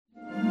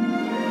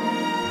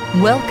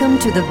Welcome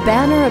to the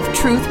Banner of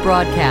Truth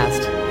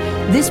broadcast.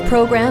 This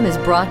program is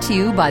brought to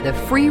you by the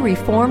Free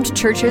Reformed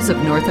Churches of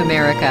North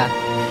America.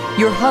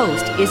 Your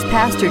host is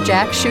Pastor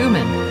Jack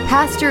Schumann,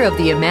 pastor of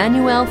the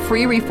Emmanuel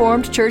Free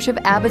Reformed Church of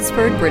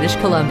Abbotsford, British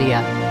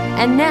Columbia.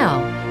 And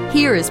now,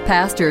 here is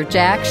Pastor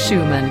Jack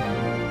Schumann.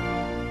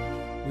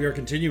 We are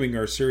continuing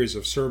our series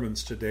of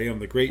sermons today on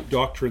the great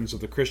doctrines of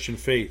the Christian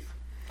faith,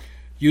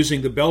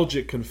 using the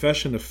Belgic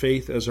Confession of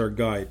Faith as our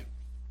guide.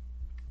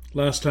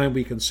 Last time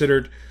we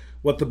considered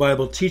what the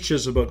Bible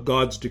teaches about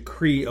God's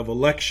decree of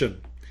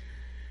election.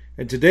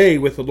 And today,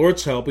 with the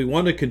Lord's help, we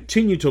want to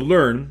continue to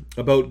learn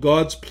about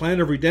God's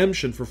plan of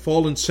redemption for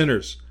fallen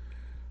sinners.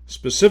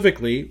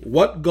 Specifically,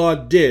 what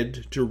God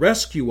did to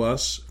rescue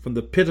us from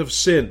the pit of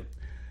sin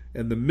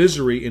and the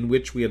misery in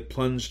which we had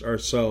plunged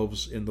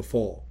ourselves in the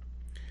fall.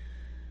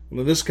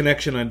 Well, in this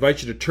connection, I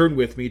invite you to turn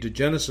with me to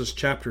Genesis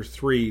chapter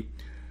 3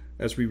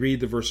 as we read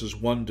the verses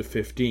 1 to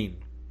 15.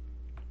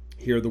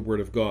 Hear the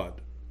word of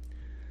God.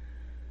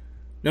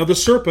 Now the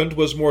serpent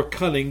was more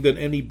cunning than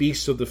any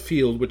beast of the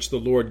field which the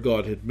Lord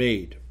God had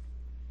made.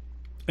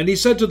 And he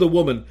said to the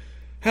woman,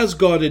 Has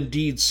God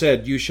indeed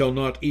said, You shall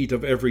not eat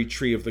of every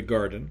tree of the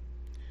garden?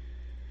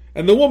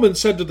 And the woman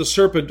said to the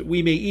serpent,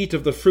 We may eat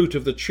of the fruit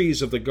of the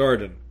trees of the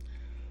garden.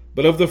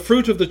 But of the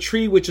fruit of the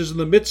tree which is in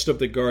the midst of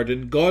the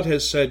garden, God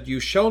has said, You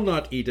shall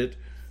not eat it,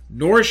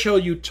 nor shall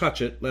you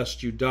touch it,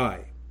 lest you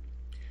die.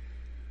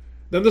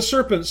 Then the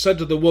serpent said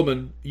to the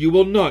woman, You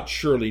will not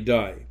surely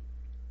die.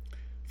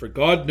 For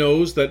God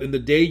knows that in the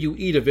day you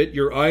eat of it,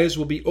 your eyes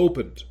will be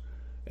opened,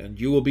 and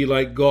you will be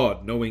like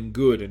God, knowing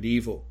good and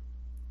evil.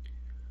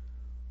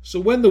 So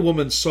when the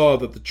woman saw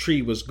that the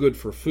tree was good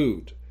for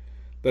food,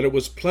 that it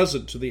was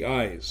pleasant to the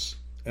eyes,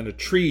 and a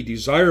tree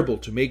desirable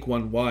to make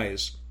one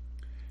wise,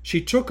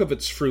 she took of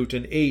its fruit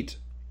and ate.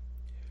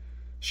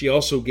 She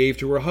also gave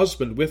to her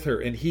husband with her,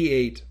 and he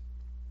ate.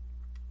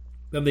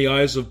 Then the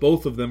eyes of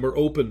both of them were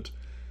opened,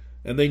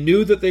 and they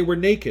knew that they were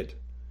naked.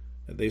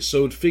 And they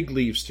sewed fig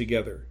leaves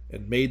together,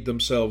 and made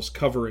themselves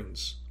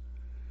coverings.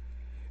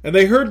 And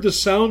they heard the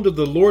sound of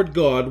the Lord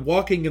God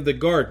walking in the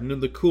garden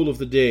in the cool of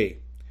the day.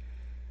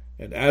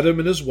 And Adam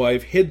and his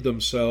wife hid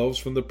themselves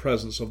from the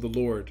presence of the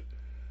Lord,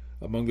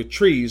 among the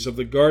trees of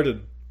the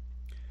garden.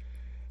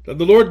 Then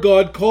the Lord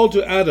God called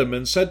to Adam,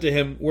 and said to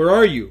him, Where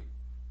are you?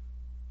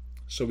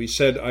 So he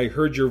said, I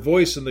heard your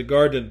voice in the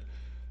garden,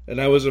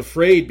 and I was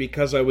afraid,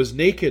 because I was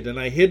naked, and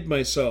I hid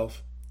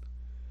myself.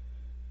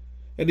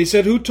 And he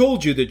said, Who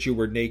told you that you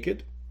were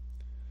naked?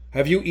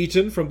 Have you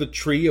eaten from the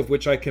tree of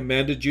which I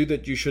commanded you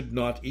that you should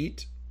not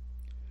eat?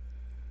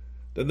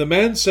 Then the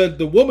man said,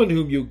 The woman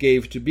whom you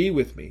gave to be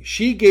with me,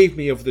 she gave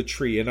me of the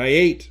tree, and I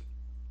ate.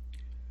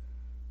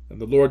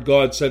 And the Lord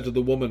God said to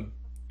the woman,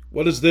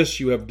 What is this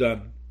you have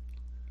done?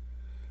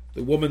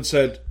 The woman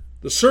said,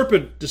 The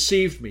serpent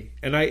deceived me,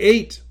 and I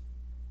ate.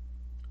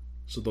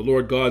 So the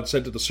Lord God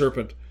said to the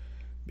serpent,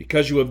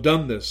 Because you have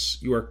done this,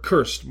 you are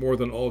cursed more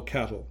than all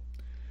cattle,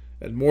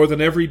 and more than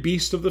every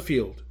beast of the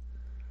field.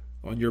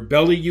 On your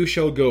belly you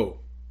shall go,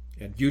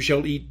 and you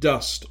shall eat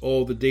dust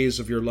all the days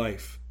of your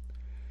life.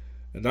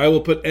 And I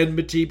will put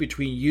enmity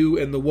between you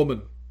and the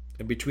woman,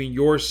 and between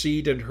your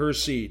seed and her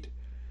seed.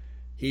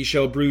 He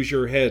shall bruise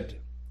your head,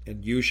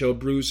 and you shall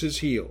bruise his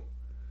heel.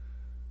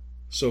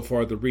 So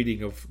far the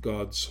reading of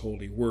God's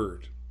holy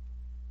word.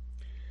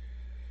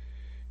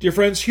 Dear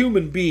friends,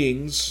 human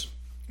beings,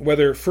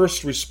 whether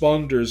first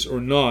responders or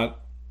not,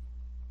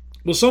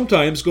 will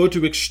sometimes go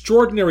to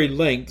extraordinary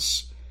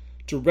lengths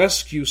to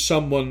rescue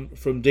someone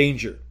from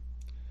danger,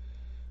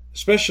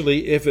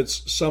 especially if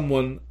it's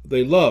someone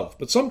they love,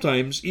 but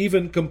sometimes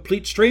even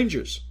complete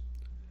strangers.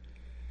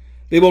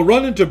 They will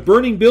run into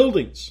burning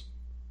buildings.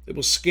 They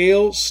will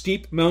scale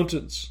steep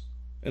mountains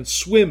and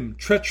swim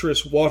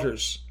treacherous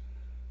waters.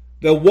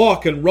 They'll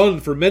walk and run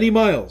for many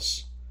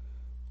miles,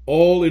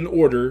 all in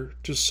order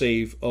to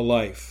save a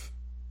life.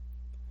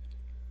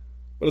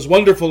 But as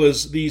wonderful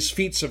as these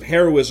feats of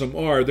heroism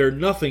are, they're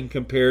nothing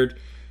compared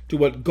to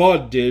what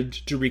God did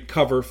to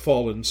recover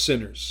fallen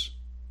sinners.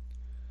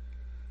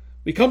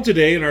 We come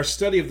today in our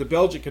study of the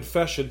Belgic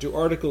Confession to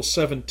Article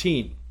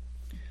 17.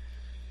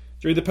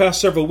 During the past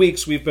several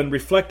weeks, we've been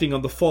reflecting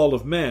on the fall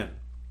of man.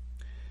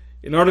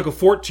 In Article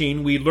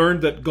 14, we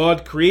learned that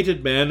God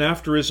created man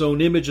after his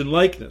own image and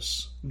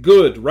likeness,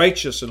 good,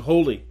 righteous, and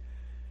holy,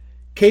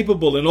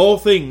 capable in all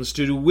things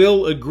to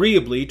will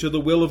agreeably to the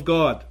will of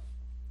God.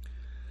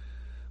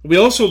 We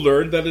also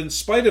learned that in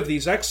spite of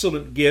these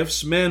excellent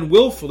gifts, man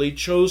willfully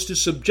chose to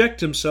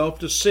subject himself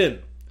to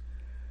sin,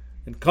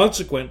 and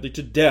consequently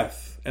to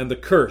death and the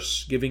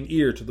curse, giving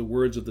ear to the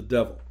words of the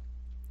devil.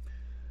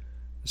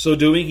 So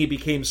doing, he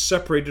became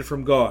separated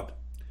from God.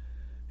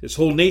 His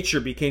whole nature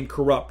became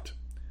corrupt,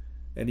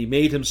 and he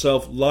made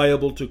himself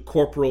liable to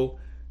corporal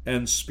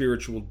and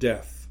spiritual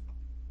death.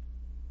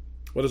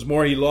 What is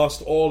more, he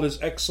lost all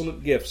his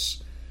excellent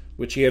gifts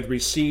which he had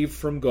received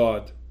from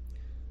God.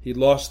 He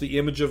lost the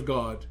image of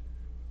God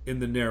in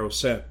the narrow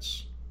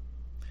sense.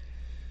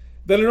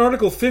 Then in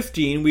Article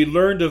 15, we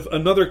learned of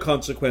another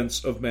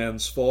consequence of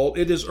man's fall.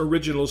 It is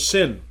original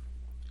sin.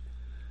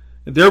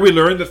 And there we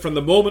learn that from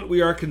the moment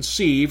we are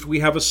conceived, we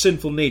have a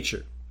sinful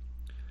nature.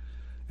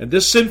 And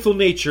this sinful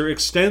nature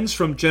extends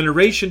from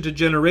generation to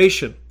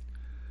generation.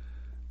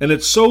 And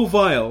it's so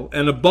vile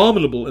and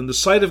abominable in the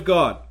sight of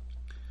God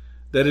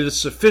that it is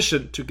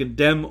sufficient to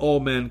condemn all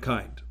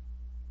mankind.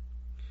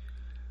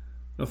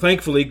 Now,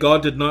 thankfully,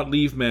 God did not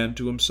leave man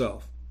to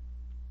himself.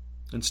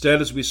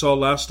 Instead, as we saw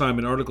last time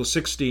in Article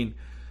 16,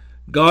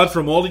 God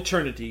from all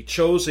eternity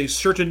chose a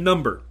certain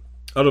number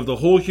out of the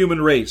whole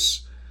human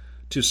race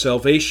to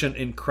salvation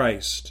in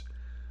Christ,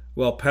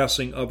 while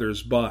passing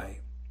others by.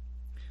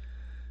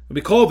 And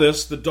we call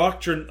this the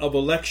doctrine of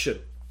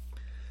election.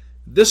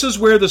 This is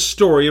where the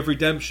story of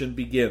redemption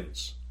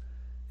begins.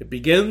 It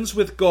begins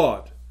with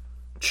God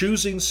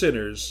choosing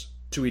sinners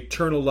to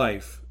eternal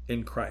life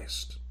in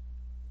Christ.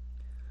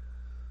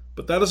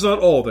 But that is not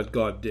all that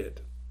God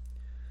did.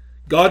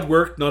 God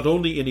worked not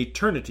only in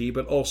eternity,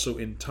 but also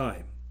in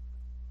time.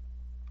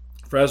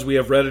 For as we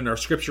have read in our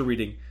scripture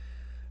reading,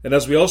 and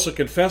as we also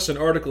confess in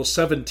Article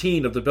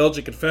 17 of the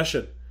Belgic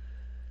Confession,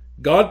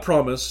 God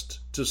promised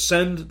to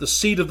send the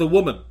seed of the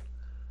woman,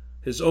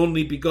 his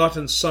only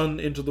begotten Son,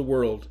 into the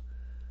world,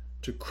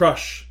 to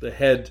crush the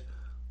head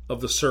of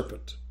the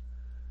serpent,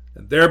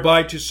 and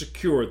thereby to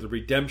secure the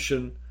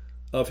redemption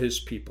of his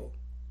people.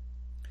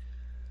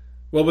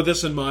 Well, with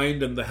this in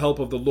mind and the help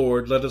of the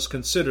Lord, let us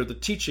consider the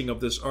teaching of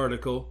this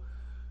article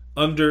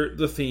under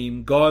the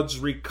theme, God's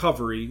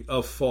recovery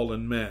of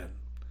fallen man.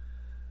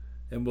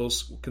 And we'll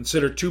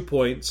consider 2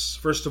 points.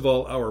 First of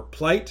all, our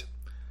plight,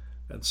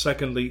 and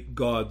secondly,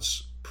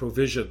 God's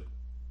provision.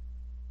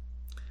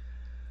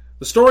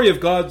 The story of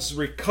God's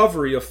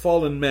recovery of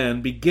fallen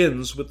man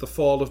begins with the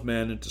fall of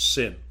man into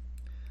sin.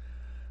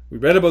 We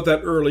read about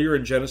that earlier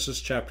in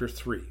Genesis chapter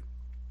 3.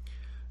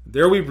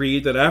 There we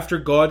read that after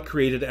God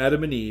created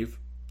Adam and Eve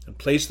and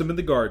placed them in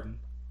the garden,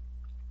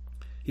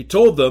 he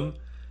told them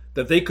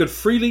that they could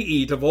freely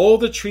eat of all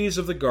the trees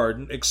of the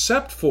garden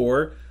except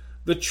for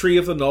the tree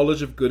of the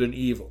knowledge of good and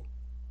evil.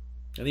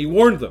 And he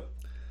warned them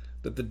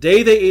that the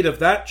day they ate of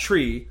that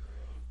tree,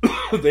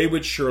 they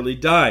would surely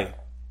die.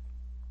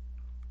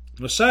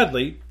 Now,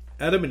 sadly,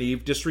 Adam and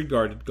Eve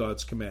disregarded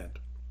God's command.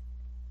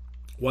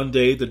 One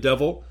day, the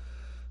devil,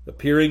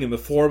 appearing in the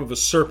form of a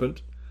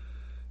serpent,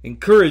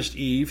 encouraged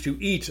Eve to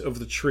eat of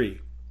the tree.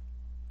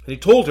 And he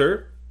told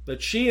her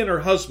that she and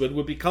her husband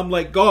would become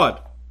like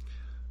God,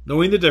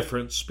 knowing the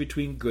difference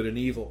between good and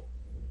evil.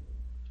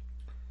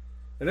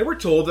 And they were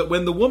told that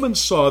when the woman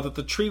saw that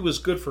the tree was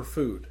good for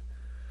food,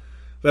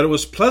 that it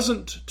was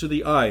pleasant to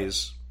the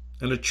eyes,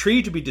 and a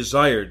tree to be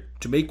desired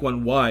to make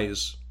one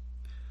wise,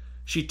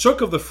 she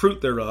took of the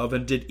fruit thereof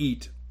and did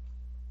eat,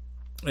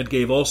 and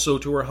gave also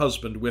to her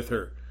husband with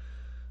her,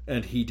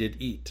 and he did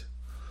eat.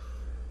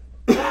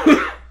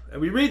 And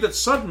we read that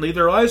suddenly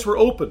their eyes were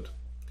opened,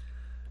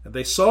 and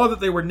they saw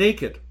that they were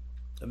naked,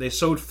 and they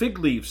sewed fig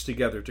leaves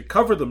together to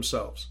cover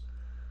themselves,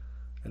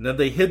 and then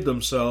they hid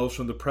themselves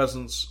from the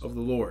presence of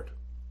the Lord.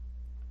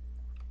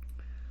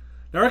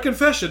 Now, our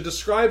confession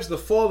describes the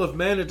fall of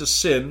man into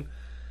sin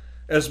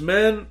as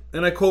man,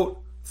 and I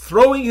quote,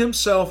 throwing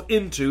himself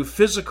into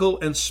physical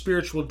and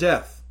spiritual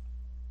death.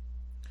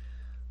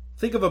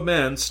 Think of a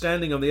man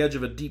standing on the edge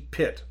of a deep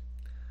pit.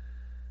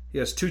 He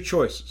has 2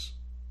 choices.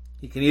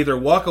 He can either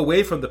walk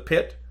away from the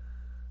pit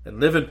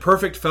and live in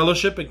perfect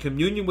fellowship and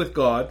communion with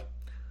God,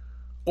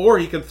 or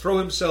he can throw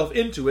himself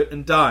into it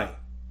and die.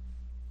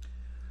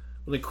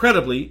 Well,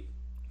 incredibly,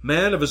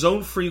 man of his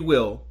own free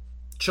will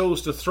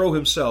chose to throw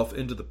himself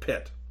into the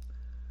pit.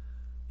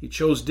 He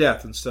chose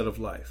death instead of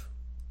life.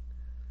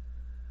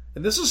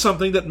 And this is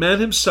something that man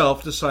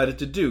himself decided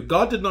to do.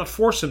 God did not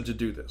force him to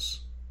do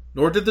this,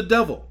 nor did the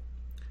devil.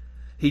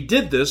 He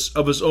did this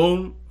of his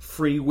own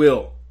free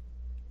will,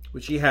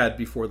 which he had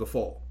before the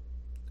fall.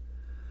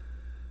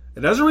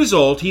 And as a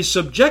result, he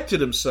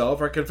subjected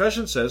himself, our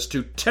confession says,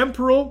 to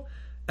temporal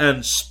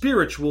and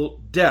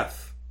spiritual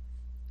death.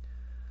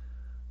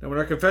 Now, when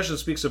our confession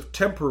speaks of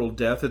temporal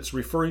death, it's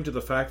referring to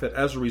the fact that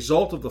as a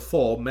result of the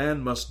fall,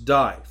 man must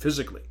die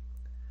physically.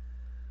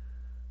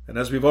 And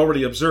as we've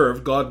already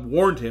observed, God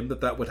warned him that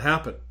that would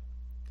happen.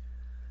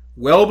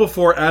 Well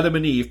before Adam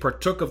and Eve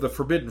partook of the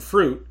forbidden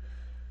fruit,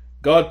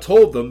 God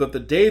told them that the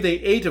day they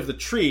ate of the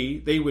tree,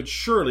 they would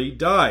surely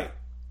die.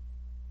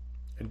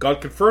 And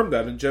God confirmed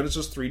that in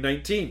Genesis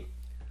 3:19.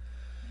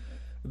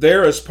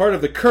 There, as part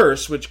of the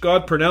curse which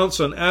God pronounced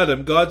on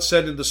Adam, God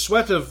said, "In the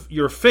sweat of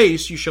your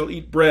face you shall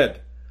eat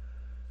bread,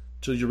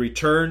 till you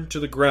return to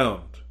the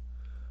ground.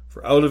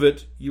 For out of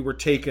it you were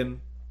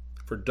taken,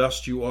 for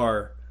dust you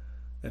are,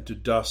 and to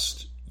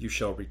dust you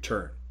shall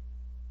return."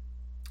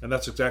 And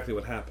that's exactly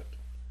what happened.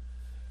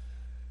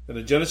 And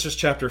in Genesis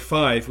chapter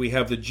 5, we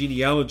have the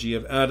genealogy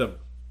of Adam.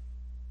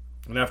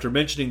 And after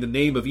mentioning the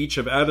name of each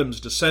of Adam's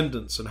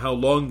descendants and how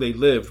long they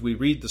lived, we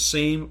read the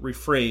same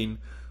refrain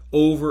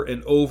over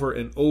and over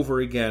and over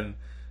again.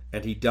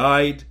 And he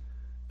died,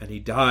 and he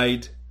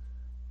died,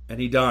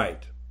 and he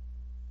died.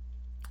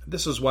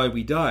 This is why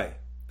we die.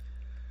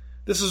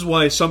 This is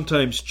why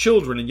sometimes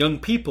children and young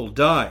people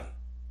die.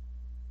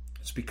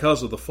 It's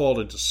because of the fall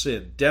into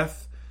sin.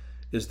 Death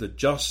is the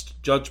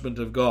just judgment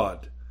of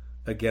God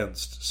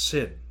against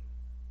sin.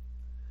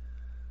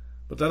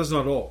 But that is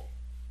not all.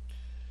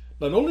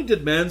 Not only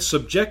did man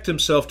subject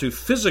himself to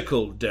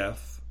physical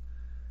death,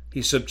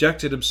 he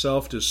subjected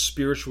himself to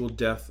spiritual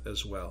death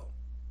as well.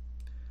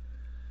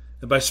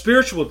 And by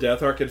spiritual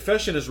death, our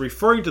confession is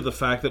referring to the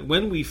fact that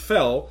when we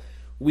fell,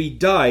 we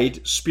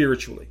died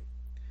spiritually.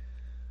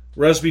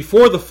 Whereas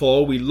before the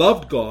fall, we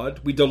loved God,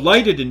 we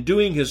delighted in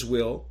doing His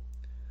will.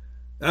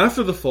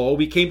 After the fall,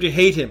 we came to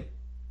hate Him,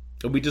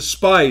 and we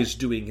despised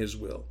doing His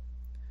will.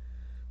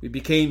 We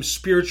became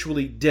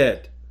spiritually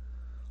dead,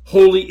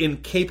 wholly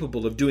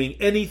incapable of doing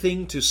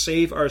anything to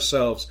save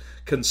ourselves,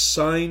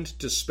 consigned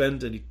to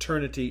spend an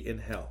eternity in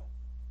hell.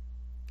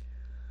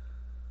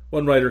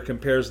 One writer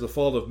compares the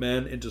fall of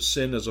man into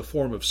sin as a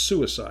form of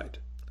suicide.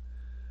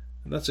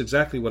 And that's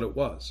exactly what it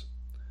was.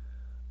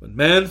 When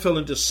man fell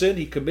into sin,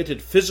 he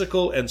committed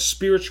physical and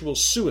spiritual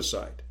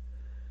suicide.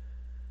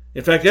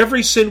 In fact,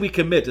 every sin we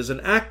commit is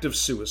an act of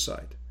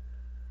suicide.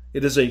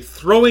 It is a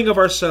throwing of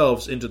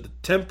ourselves into the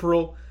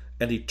temporal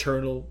and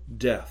eternal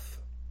death.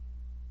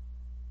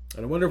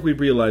 And I wonder if we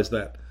realize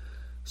that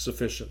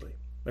sufficiently.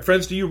 My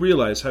friends, do you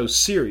realize how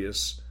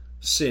serious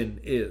sin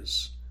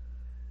is?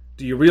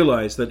 Do you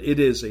realize that it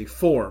is a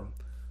form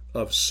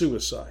of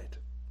suicide?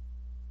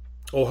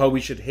 Oh, how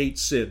we should hate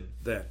sin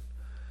then.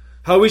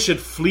 How we should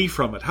flee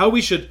from it. How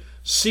we should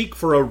seek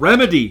for a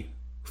remedy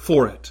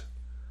for it.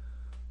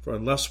 For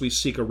unless we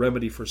seek a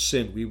remedy for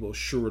sin, we will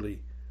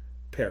surely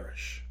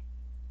perish.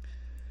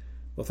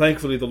 Well,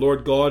 thankfully, the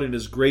Lord God, in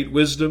His great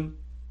wisdom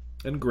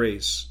and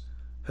grace,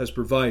 has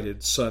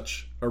provided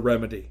such a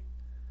remedy.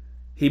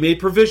 He made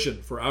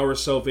provision for our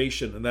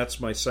salvation, and that's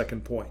my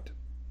second point.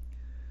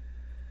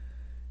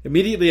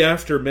 Immediately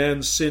after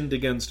man sinned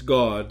against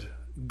God,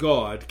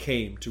 God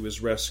came to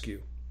his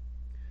rescue.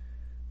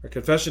 Our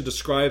confession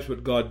describes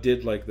what God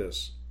did like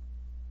this,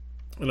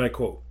 and I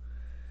quote,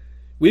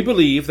 "We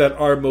believe that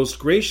our most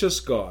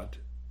gracious God,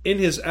 in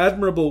His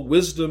admirable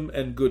wisdom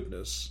and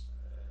goodness,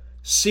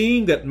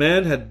 seeing that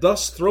man had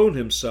thus thrown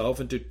himself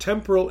into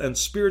temporal and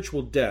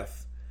spiritual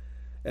death,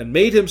 and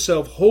made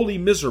himself wholly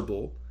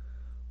miserable,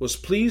 was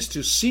pleased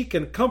to seek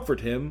and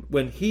comfort him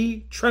when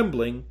he,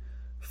 trembling,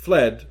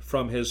 fled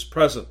from His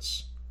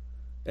presence."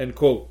 End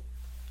quote.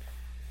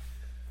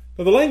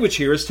 Now, the language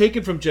here is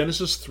taken from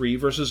Genesis 3,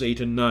 verses 8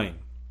 and 9.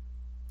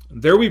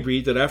 And there we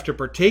read that after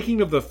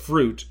partaking of the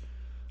fruit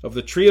of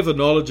the tree of the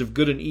knowledge of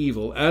good and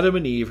evil, Adam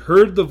and Eve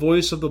heard the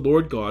voice of the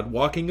Lord God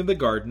walking in the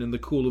garden in the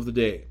cool of the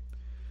day.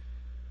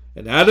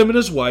 And Adam and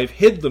his wife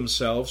hid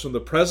themselves from the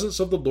presence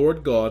of the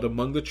Lord God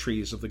among the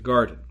trees of the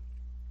garden.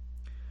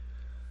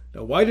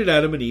 Now, why did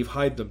Adam and Eve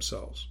hide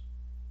themselves?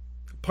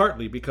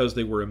 Partly because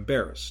they were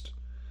embarrassed.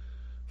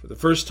 For the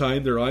first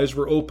time their eyes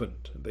were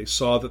opened, and they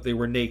saw that they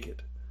were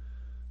naked.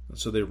 And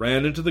so they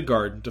ran into the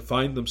garden to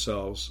find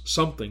themselves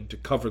something to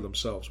cover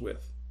themselves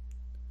with.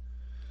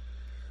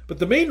 But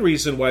the main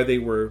reason why they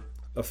were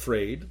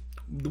afraid,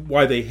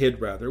 why they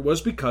hid rather, was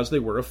because they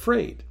were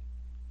afraid.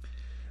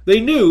 They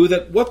knew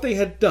that what they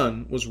had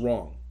done was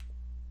wrong.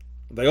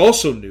 They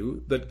also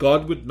knew that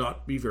God would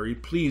not be very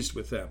pleased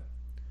with them.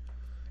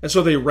 And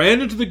so they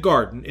ran into the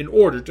garden in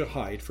order to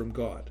hide from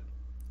God.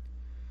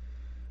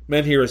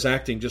 Man here is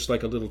acting just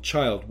like a little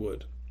child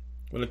would.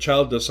 When a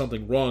child does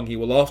something wrong, he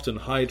will often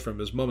hide from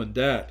his mom and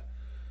dad,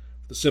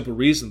 for the simple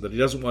reason that he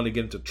doesn't want to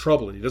get into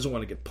trouble and he doesn't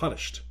want to get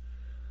punished.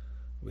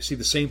 We see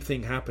the same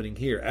thing happening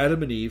here.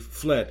 Adam and Eve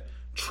fled,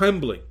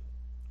 trembling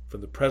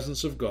from the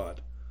presence of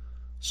God,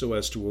 so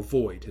as to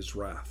avoid His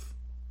wrath.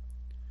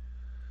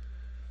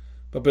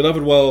 But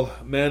beloved, while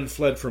man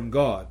fled from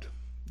God,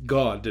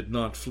 God did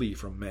not flee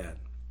from man.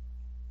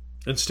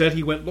 Instead,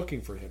 He went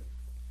looking for him.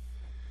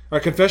 Our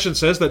confession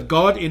says that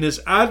God, in His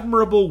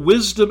admirable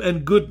wisdom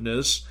and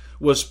goodness,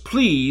 was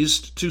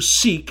pleased to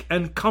seek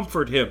and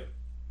comfort him.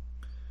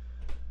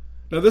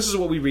 Now, this is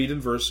what we read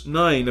in verse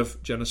 9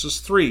 of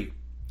Genesis 3.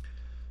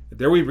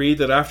 There we read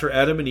that after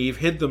Adam and Eve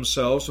hid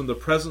themselves from the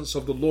presence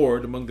of the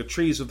Lord among the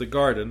trees of the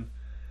garden,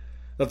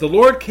 that the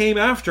Lord came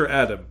after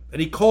Adam,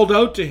 and He called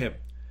out to him,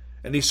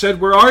 and He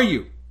said, "Where are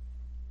you?"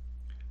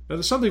 Now,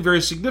 there's something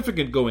very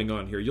significant going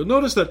on here. You'll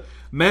notice that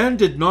man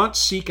did not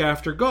seek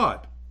after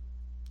God,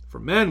 for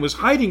man was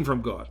hiding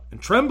from God and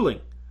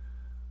trembling.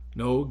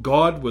 No,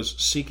 God was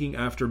seeking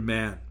after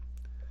man.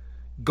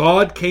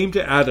 God came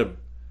to Adam,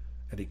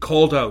 and He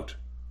called out,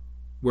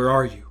 "Where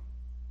are you?"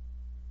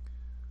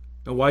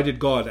 Now, why did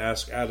God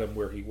ask Adam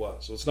where he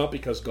was? Well, it's not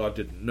because God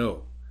didn't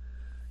know.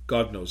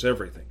 God knows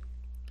everything.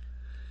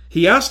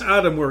 He asked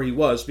Adam where he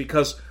was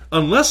because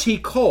unless He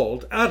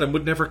called, Adam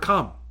would never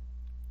come.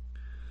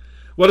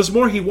 What is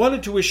more, He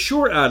wanted to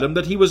assure Adam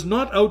that He was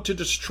not out to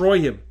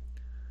destroy him.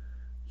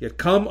 He had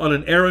come on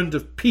an errand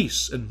of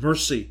peace and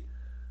mercy,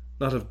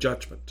 not of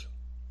judgment.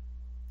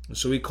 And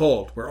so He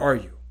called, "Where are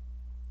you?"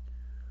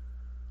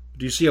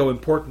 Do you see how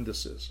important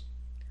this is?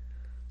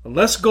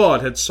 Unless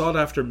God had sought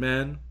after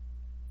man,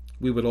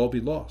 we would all be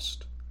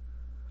lost.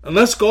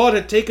 Unless God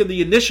had taken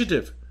the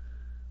initiative,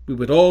 we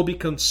would all be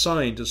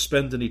consigned to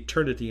spend an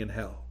eternity in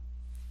hell.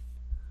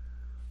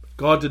 But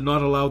God did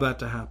not allow that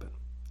to happen.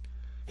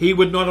 He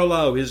would not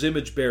allow his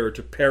image bearer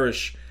to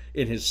perish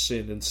in his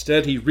sin.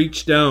 Instead, he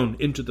reached down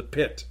into the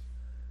pit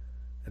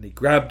and he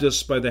grabbed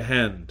us by the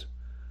hand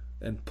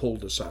and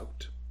pulled us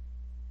out.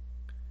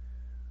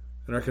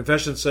 And our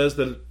confession says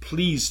that it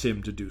pleased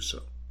him to do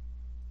so.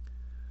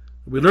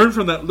 We learn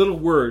from that little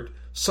word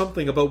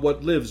something about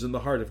what lives in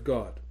the heart of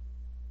God.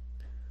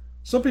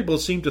 Some people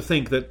seem to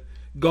think that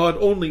God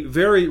only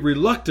very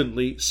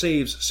reluctantly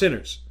saves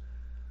sinners.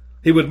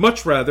 He would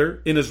much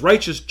rather, in his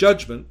righteous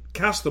judgment,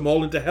 cast them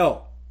all into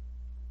hell.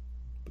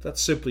 But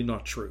that's simply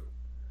not true.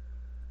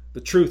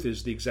 The truth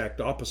is the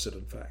exact opposite,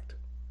 in fact.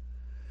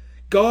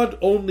 God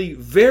only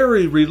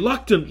very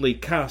reluctantly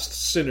casts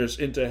sinners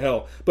into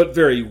hell, but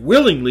very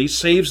willingly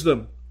saves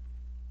them.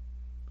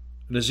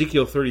 In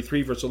Ezekiel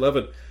 33, verse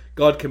 11,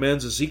 God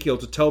commands Ezekiel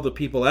to tell the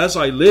people, "As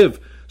I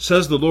live,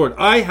 says the Lord,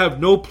 I have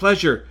no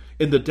pleasure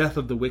in the death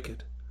of the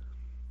wicked,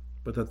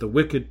 but that the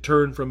wicked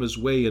turn from his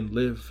way and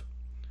live.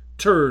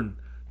 Turn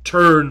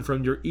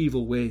from your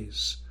evil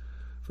ways.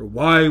 For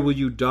why will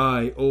you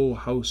die, O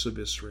house of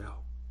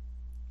Israel?"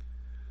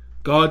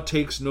 God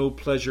takes no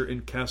pleasure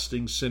in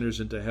casting sinners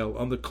into hell.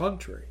 On the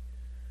contrary,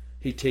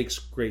 he takes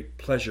great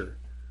pleasure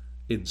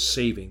in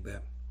saving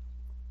them.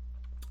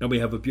 And we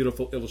have a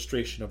beautiful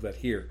illustration of that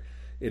here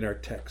in our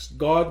text.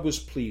 God was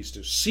pleased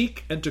to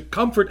seek and to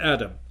comfort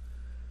Adam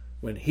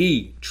when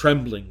he,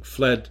 trembling,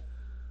 fled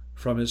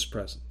from his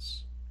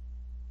presence.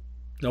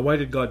 Now, why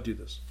did God do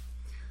this?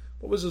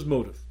 What was his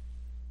motive?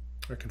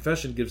 Our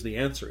confession gives the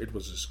answer. It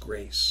was his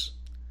grace.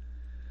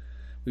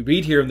 We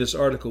read here in this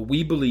article,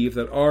 we believe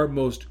that our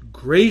most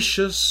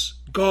gracious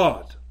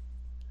God.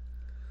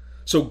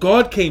 So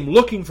God came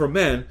looking for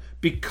men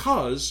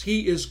because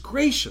he is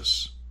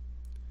gracious.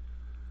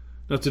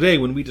 Now today,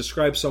 when we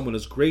describe someone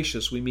as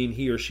gracious, we mean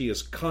he or she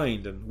is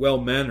kind and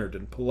well-mannered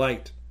and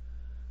polite.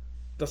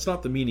 That's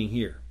not the meaning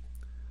here.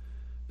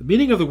 The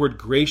meaning of the word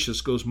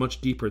gracious goes much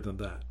deeper than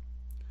that.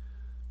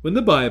 When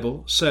the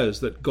Bible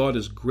says that God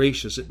is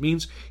gracious, it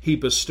means he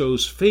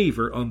bestows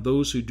favor on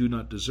those who do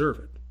not deserve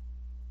it.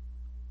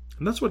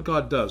 And that's what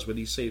God does when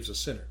he saves a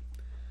sinner.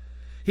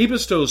 He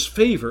bestows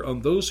favor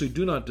on those who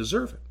do not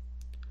deserve it.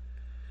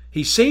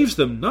 He saves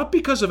them not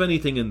because of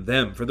anything in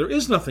them, for there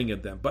is nothing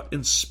in them, but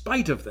in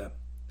spite of them.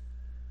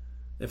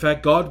 In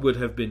fact, God would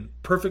have been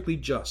perfectly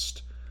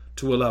just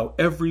to allow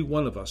every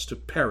one of us to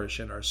perish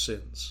in our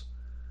sins.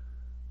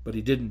 But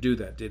he didn't do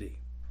that, did he?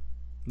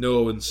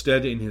 No,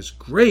 instead, in his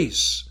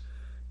grace,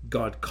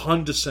 God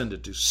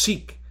condescended to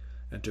seek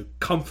and to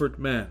comfort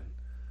man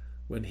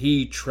when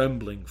he,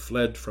 trembling,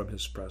 fled from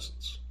his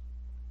presence.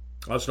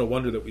 Oh, it's no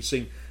wonder that we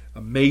sing,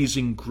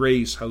 "Amazing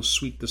grace, how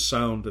sweet the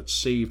sound that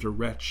saved a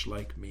wretch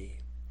like me."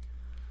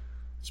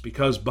 It's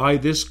because by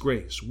this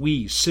grace,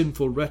 we,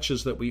 sinful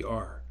wretches that we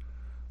are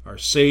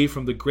saved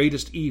from the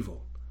greatest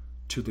evil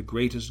to the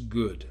greatest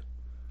good.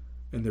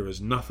 And there is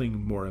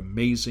nothing more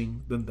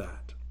amazing than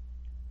that.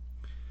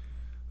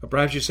 Now,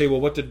 perhaps you say,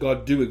 well, what did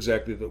God do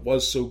exactly that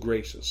was so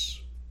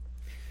gracious?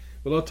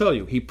 Well, I'll tell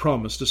you, he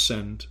promised to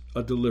send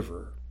a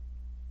deliverer.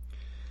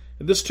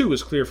 And this too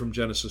is clear from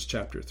Genesis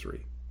chapter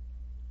 3.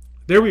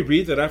 There we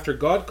read that after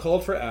God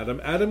called for Adam,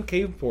 Adam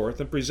came forth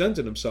and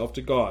presented himself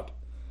to God.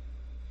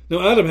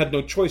 Now Adam had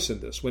no choice in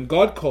this. When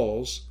God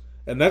calls,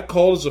 and that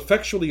call is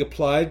effectually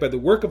applied by the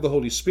work of the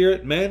Holy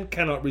Spirit, man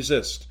cannot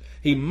resist.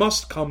 He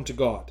must come to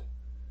God.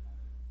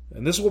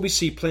 And this is what we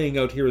see playing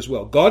out here as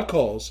well. God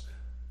calls,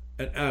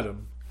 and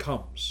Adam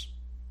comes.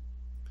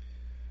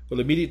 Well,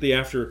 immediately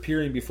after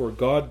appearing before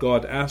God,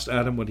 God asked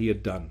Adam what he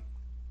had done.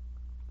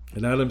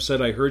 And Adam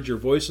said, "I heard your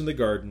voice in the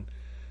garden,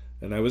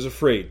 and I was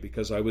afraid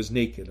because I was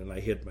naked and I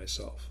hid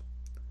myself."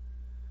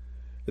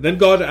 And then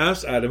God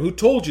asked Adam, "Who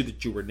told you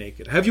that you were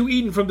naked? Have you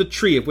eaten from the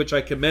tree of which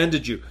I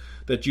commanded you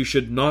that you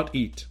should not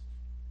eat?"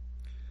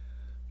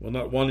 Well,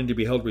 not wanting to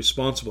be held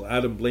responsible,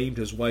 Adam blamed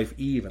his wife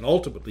Eve and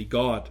ultimately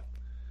God.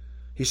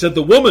 He said,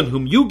 "The woman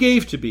whom you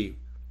gave to me,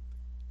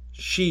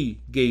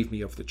 she gave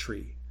me of the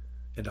tree,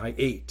 and I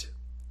ate."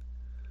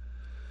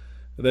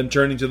 And then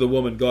turning to the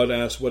woman, God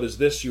asked, "What is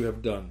this you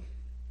have done?"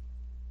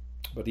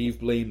 But Eve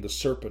blamed the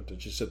serpent,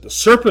 and she said, "The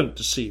serpent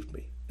deceived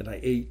me, and I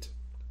ate."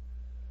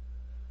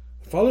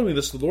 Following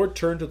this, the Lord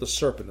turned to the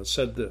serpent and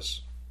said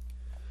this,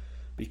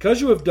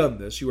 "Because you have done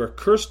this, you are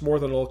cursed more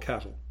than all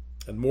cattle,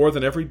 and more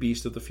than every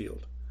beast of the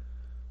field.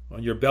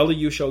 On your belly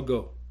you shall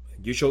go,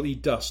 and you shall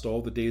eat dust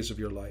all the days of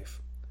your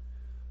life.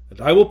 And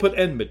I will put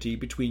enmity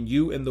between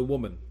you and the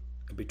woman,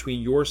 and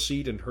between your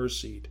seed and her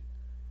seed.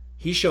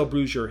 He shall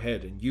bruise your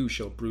head, and you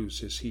shall bruise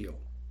his heel."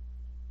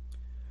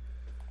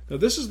 Now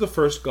this is the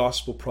first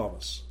gospel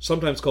promise,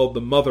 sometimes called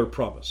the mother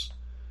promise,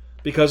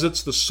 because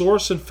it's the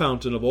source and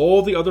fountain of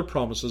all the other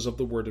promises of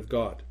the Word of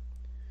God.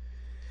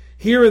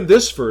 Here in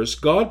this verse,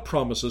 God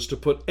promises to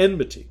put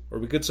enmity, or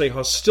we could say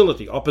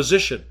hostility,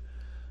 opposition,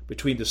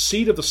 between the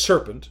seed of the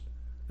serpent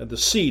and the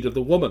seed of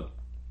the woman.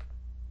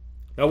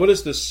 Now what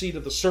is this seed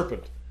of the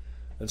serpent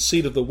and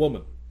seed of the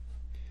woman?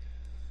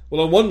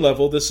 Well, on one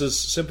level, this is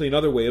simply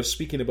another way of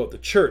speaking about the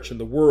church and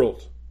the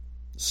world.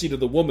 The seed of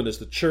the woman is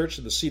the church,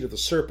 and the seed of the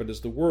serpent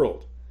is the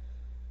world.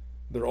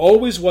 There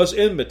always was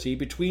enmity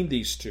between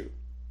these two,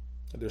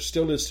 and there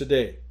still is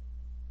today.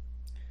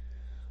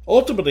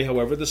 Ultimately,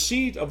 however, the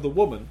seed of the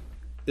woman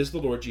is the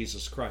Lord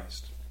Jesus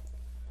Christ.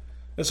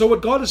 And so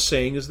what God is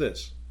saying is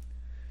this.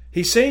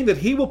 He's saying that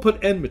he will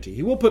put enmity,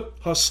 he will put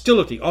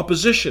hostility,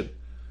 opposition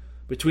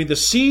between the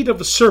seed of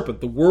the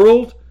serpent, the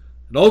world,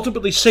 and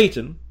ultimately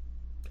Satan,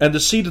 and the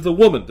seed of the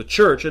woman, the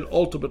church, and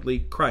ultimately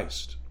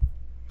Christ.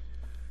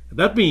 And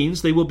that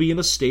means they will be in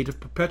a state of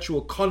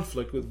perpetual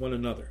conflict with one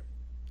another.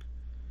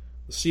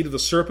 The seed of the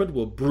serpent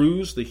will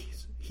bruise the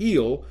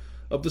heel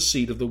of the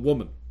seed of the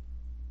woman,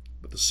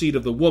 but the seed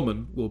of the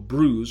woman will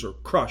bruise or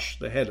crush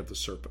the head of the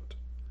serpent.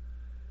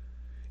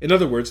 In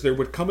other words, there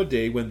would come a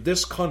day when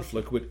this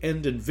conflict would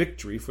end in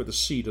victory for the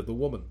seed of the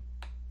woman.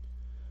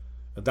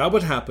 And that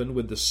would happen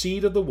when the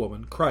seed of the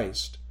woman,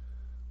 Christ,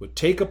 would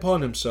take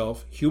upon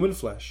himself human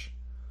flesh,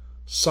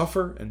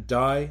 suffer and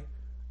die,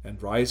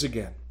 and rise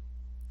again.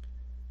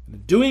 And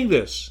in doing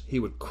this, he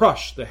would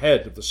crush the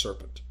head of the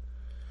serpent.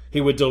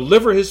 He would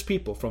deliver his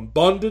people from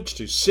bondage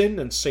to sin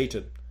and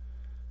Satan,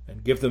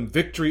 and give them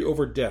victory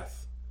over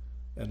death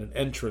and an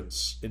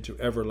entrance into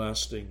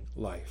everlasting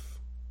life.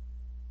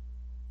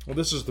 Well,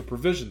 this is the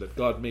provision that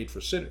God made for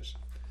sinners.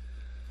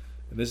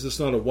 And is this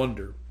not a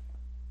wonder?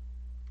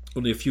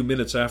 Only a few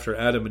minutes after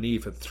Adam and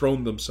Eve had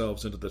thrown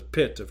themselves into the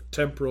pit of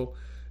temporal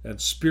and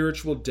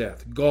spiritual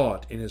death,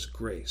 God, in his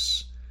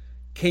grace,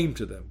 came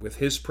to them with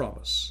his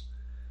promise.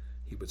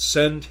 He would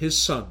send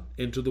his Son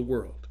into the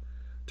world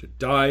to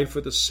die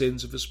for the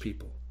sins of his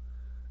people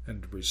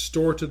and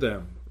restore to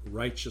them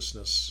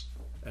righteousness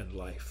and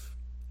life.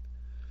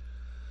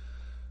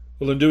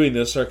 Well, in doing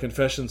this, our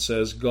confession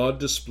says God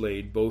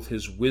displayed both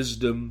his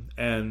wisdom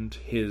and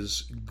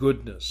his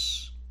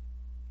goodness.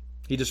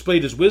 He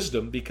displayed his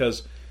wisdom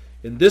because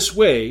in this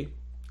way,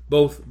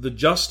 both the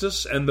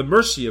justice and the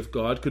mercy of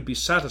God could be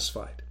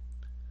satisfied.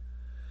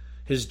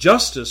 His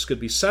justice could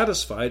be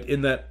satisfied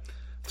in that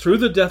through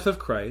the death of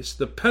Christ,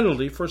 the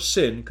penalty for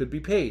sin could be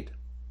paid.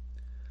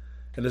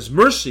 And his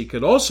mercy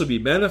could also be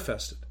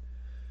manifested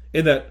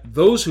in that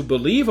those who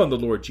believe on the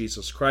Lord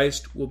Jesus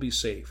Christ will be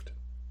saved.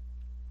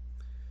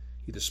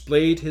 He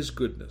displayed his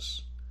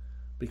goodness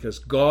because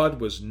God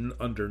was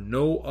under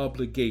no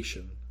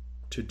obligation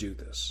to do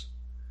this.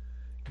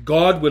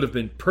 God would have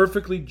been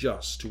perfectly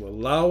just to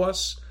allow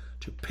us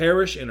to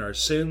perish in our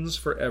sins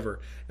forever,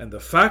 and the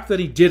fact that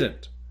he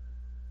didn't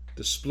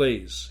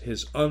displays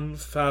his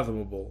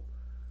unfathomable,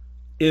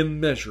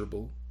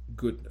 immeasurable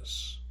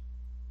goodness.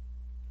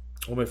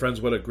 Oh, my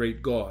friends, what a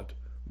great God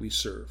we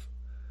serve.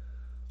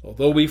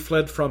 Although we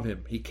fled from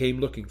him, he came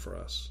looking for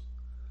us.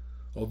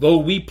 Although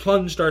we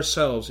plunged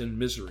ourselves in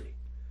misery,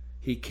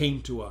 he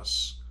came to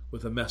us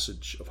with a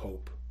message of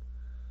hope.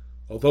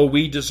 Although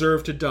we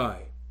deserve to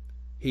die,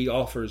 he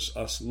offers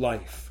us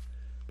life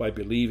by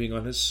believing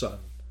on his Son,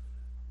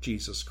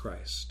 Jesus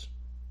Christ.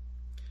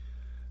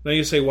 Now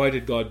you say, why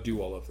did God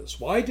do all of this?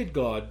 Why did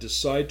God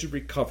decide to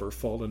recover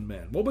fallen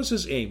man? What was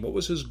his aim? What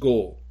was his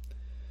goal?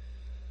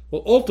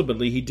 Well,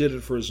 ultimately, he did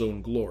it for his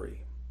own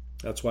glory.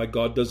 That's why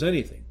God does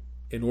anything,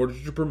 in order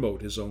to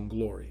promote his own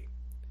glory.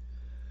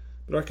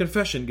 But our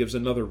confession gives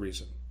another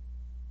reason.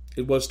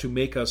 It was to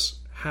make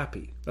us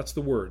happy. That's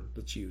the word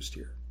that's used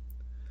here.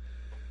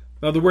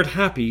 Now, the word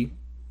happy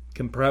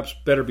can perhaps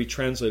better be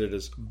translated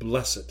as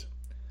blessed.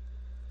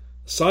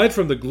 Aside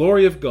from the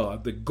glory of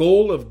God, the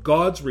goal of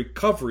God's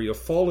recovery of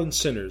fallen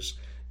sinners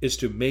is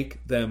to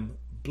make them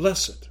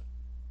blessed.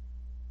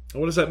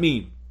 Now, what does that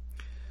mean?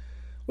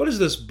 What is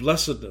this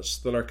blessedness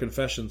that our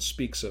confession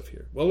speaks of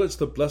here? Well, it's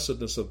the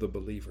blessedness of the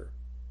believer.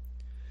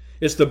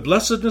 It's the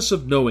blessedness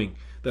of knowing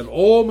that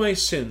all my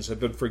sins have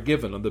been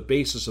forgiven on the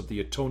basis of the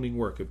atoning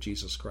work of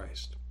Jesus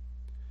Christ.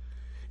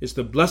 It's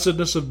the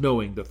blessedness of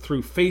knowing that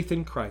through faith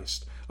in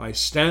Christ, I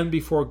stand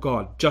before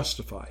God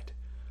justified,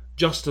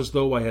 just as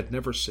though I had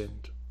never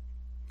sinned.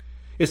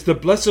 It's the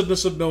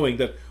blessedness of knowing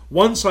that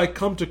once I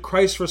come to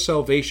Christ for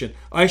salvation,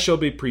 I shall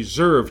be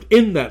preserved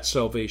in that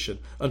salvation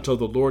until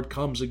the Lord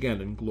comes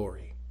again in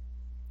glory.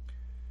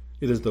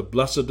 It is the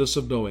blessedness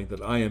of knowing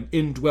that I am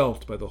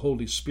indwelt by the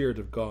Holy Spirit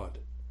of God,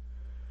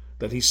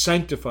 that he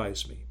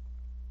sanctifies me,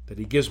 that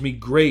he gives me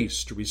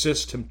grace to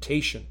resist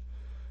temptation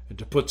and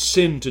to put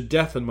sin to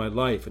death in my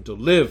life and to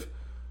live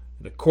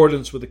in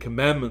accordance with the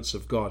commandments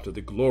of God to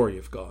the glory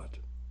of God.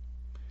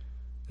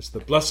 It's the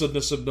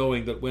blessedness of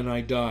knowing that when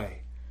I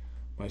die,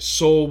 my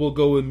soul will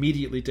go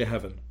immediately to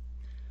heaven,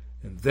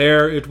 and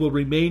there it will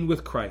remain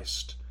with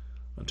Christ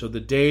until the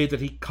day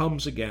that he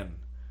comes again,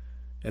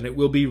 and it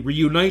will be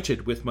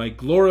reunited with my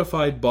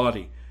glorified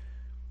body,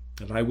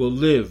 and I will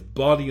live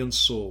body and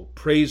soul,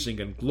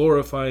 praising and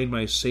glorifying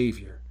my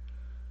Savior,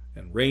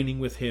 and reigning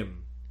with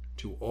him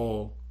to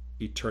all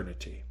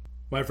eternity.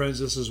 My friends,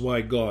 this is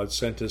why God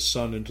sent his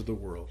Son into the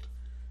world.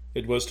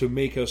 It was to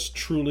make us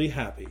truly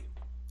happy,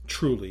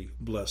 truly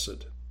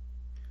blessed.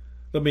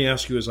 Let me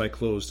ask you as I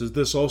close, does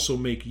this also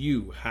make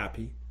you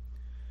happy?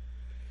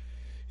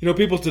 You know,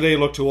 people today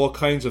look to all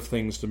kinds of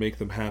things to make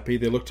them happy.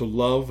 They look to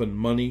love and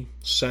money,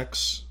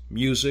 sex,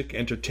 music,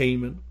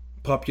 entertainment,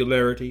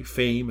 popularity,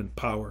 fame, and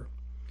power.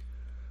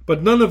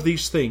 But none of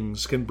these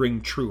things can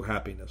bring true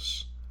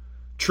happiness.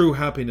 True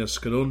happiness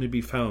can only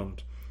be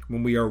found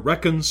when we are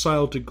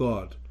reconciled to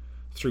God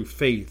through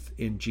faith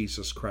in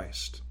Jesus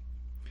Christ.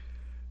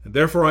 And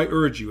therefore I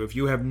urge you, if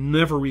you have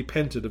never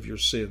repented of your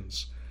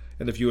sins,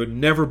 and if you have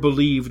never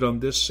believed on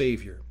this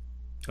Savior,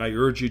 I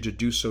urge you to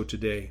do so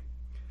today.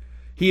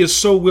 He is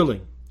so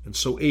willing and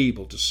so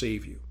able to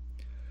save you.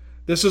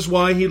 This is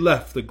why he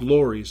left the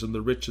glories and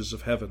the riches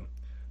of heaven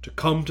to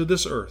come to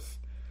this earth.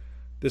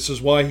 This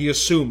is why he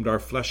assumed our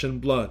flesh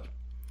and blood.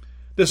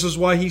 This is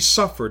why he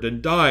suffered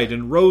and died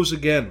and rose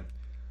again.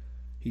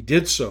 He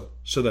did so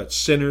that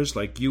sinners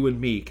like you and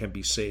me can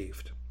be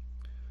saved.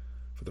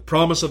 For the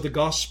promise of the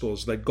gospel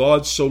is that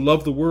God so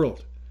loved the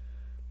world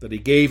that he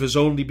gave his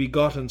only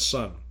begotten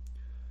Son,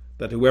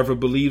 that whoever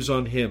believes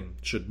on him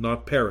should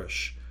not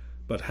perish,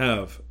 but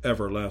have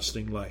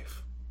everlasting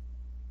life.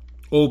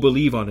 Oh,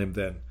 believe on him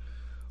then,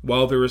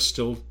 while there is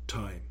still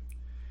time.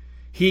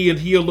 He and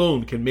he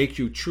alone can make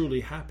you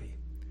truly happy.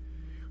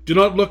 Do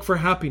not look for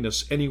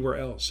happiness anywhere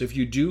else. If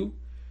you do,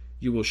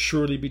 you will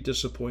surely be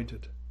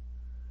disappointed.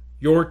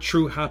 Your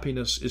true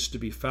happiness is to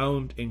be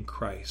found in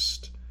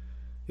Christ.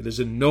 It is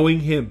in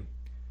knowing him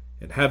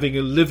and having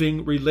a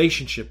living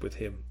relationship with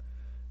him,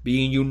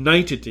 being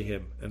united to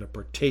him and a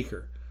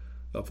partaker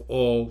of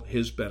all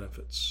his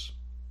benefits.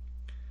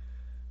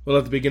 Well,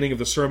 at the beginning of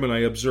the sermon, I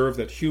observed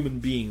that human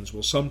beings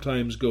will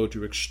sometimes go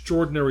to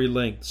extraordinary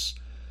lengths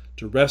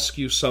to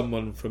rescue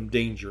someone from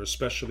danger,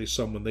 especially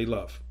someone they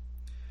love.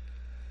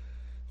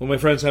 Well, my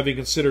friends, having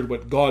considered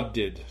what God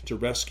did to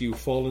rescue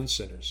fallen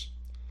sinners,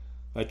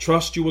 I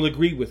trust you will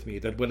agree with me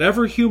that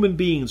whatever human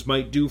beings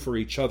might do for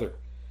each other,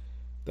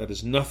 that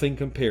is nothing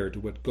compared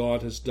to what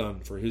God has done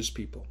for his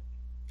people.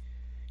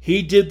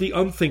 He did the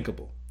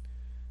unthinkable.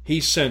 He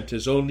sent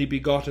his only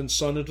begotten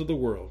Son into the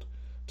world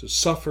to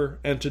suffer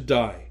and to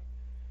die,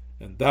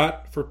 and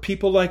that for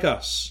people like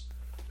us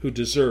who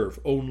deserve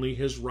only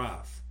his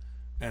wrath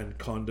and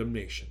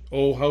condemnation.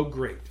 Oh, how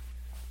great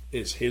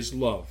is his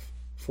love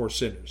for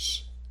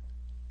sinners.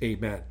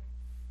 Amen.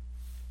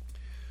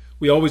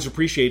 We always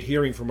appreciate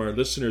hearing from our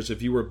listeners.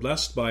 If you were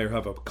blessed by or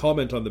have a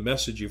comment on the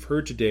message you've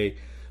heard today,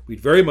 we'd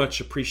very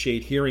much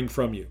appreciate hearing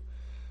from you.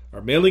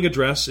 Our mailing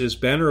address is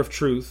Banner of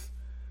Truth,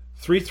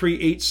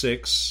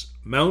 3386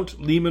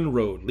 Mount Lehman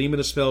Road. Lehman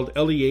is spelled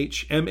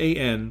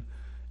Lehman,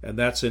 and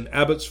that's in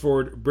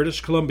Abbotsford,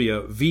 British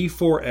Columbia,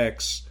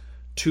 V4X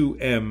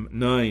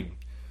 2M9.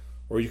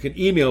 Or you can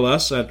email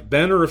us at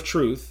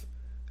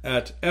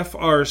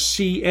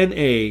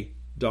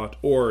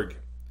banneroftruth@frcna.org.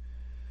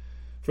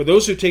 For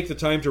those who take the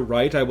time to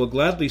write, I will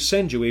gladly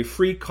send you a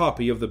free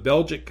copy of the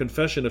Belgic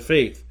Confession of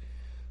Faith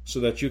so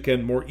that you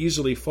can more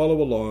easily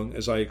follow along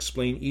as I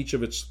explain each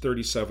of its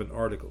 37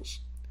 articles.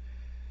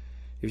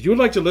 If you would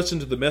like to listen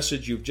to the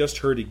message you've just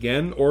heard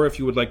again, or if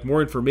you would like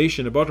more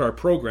information about our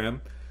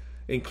program,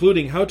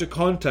 including how to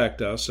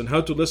contact us and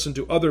how to listen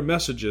to other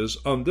messages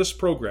on this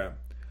program,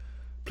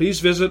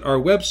 please visit our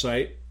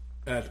website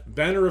at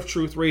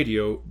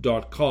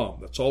banneroftruthradio.com.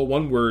 That's all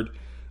one word,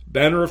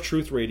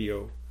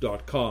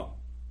 banneroftruthradio.com.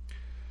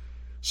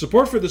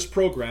 Support for this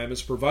program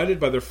is provided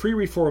by the Free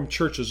Reformed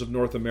Churches of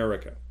North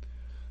America.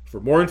 For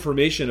more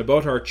information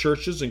about our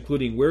churches,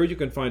 including where you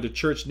can find a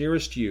church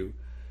nearest you,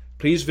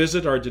 please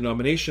visit our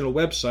denominational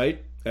website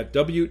at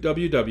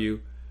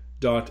www.frcna.org.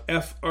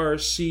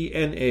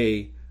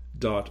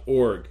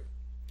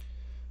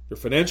 Your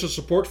financial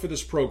support for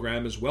this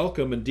program is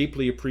welcome and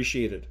deeply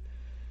appreciated.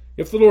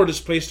 If the Lord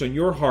has placed on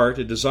your heart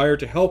a desire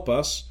to help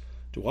us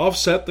to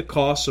offset the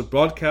costs of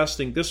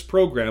broadcasting this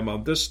program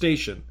on this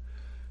station,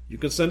 you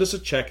can send us a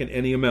check in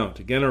any amount.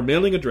 Again, our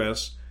mailing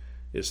address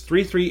is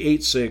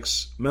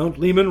 3386 Mount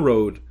Lehman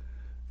Road,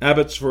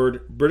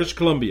 Abbotsford, British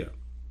Columbia,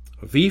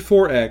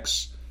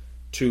 V4X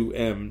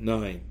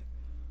 2M9.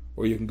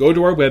 Or you can go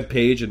to our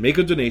webpage and make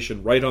a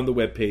donation right on the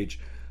webpage.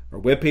 Our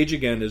webpage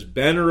again is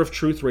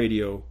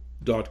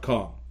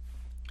banneroftruthradio.com.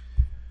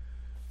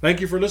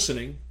 Thank you for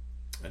listening,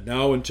 and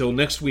now until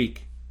next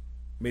week,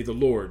 may the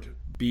Lord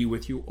be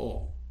with you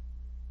all.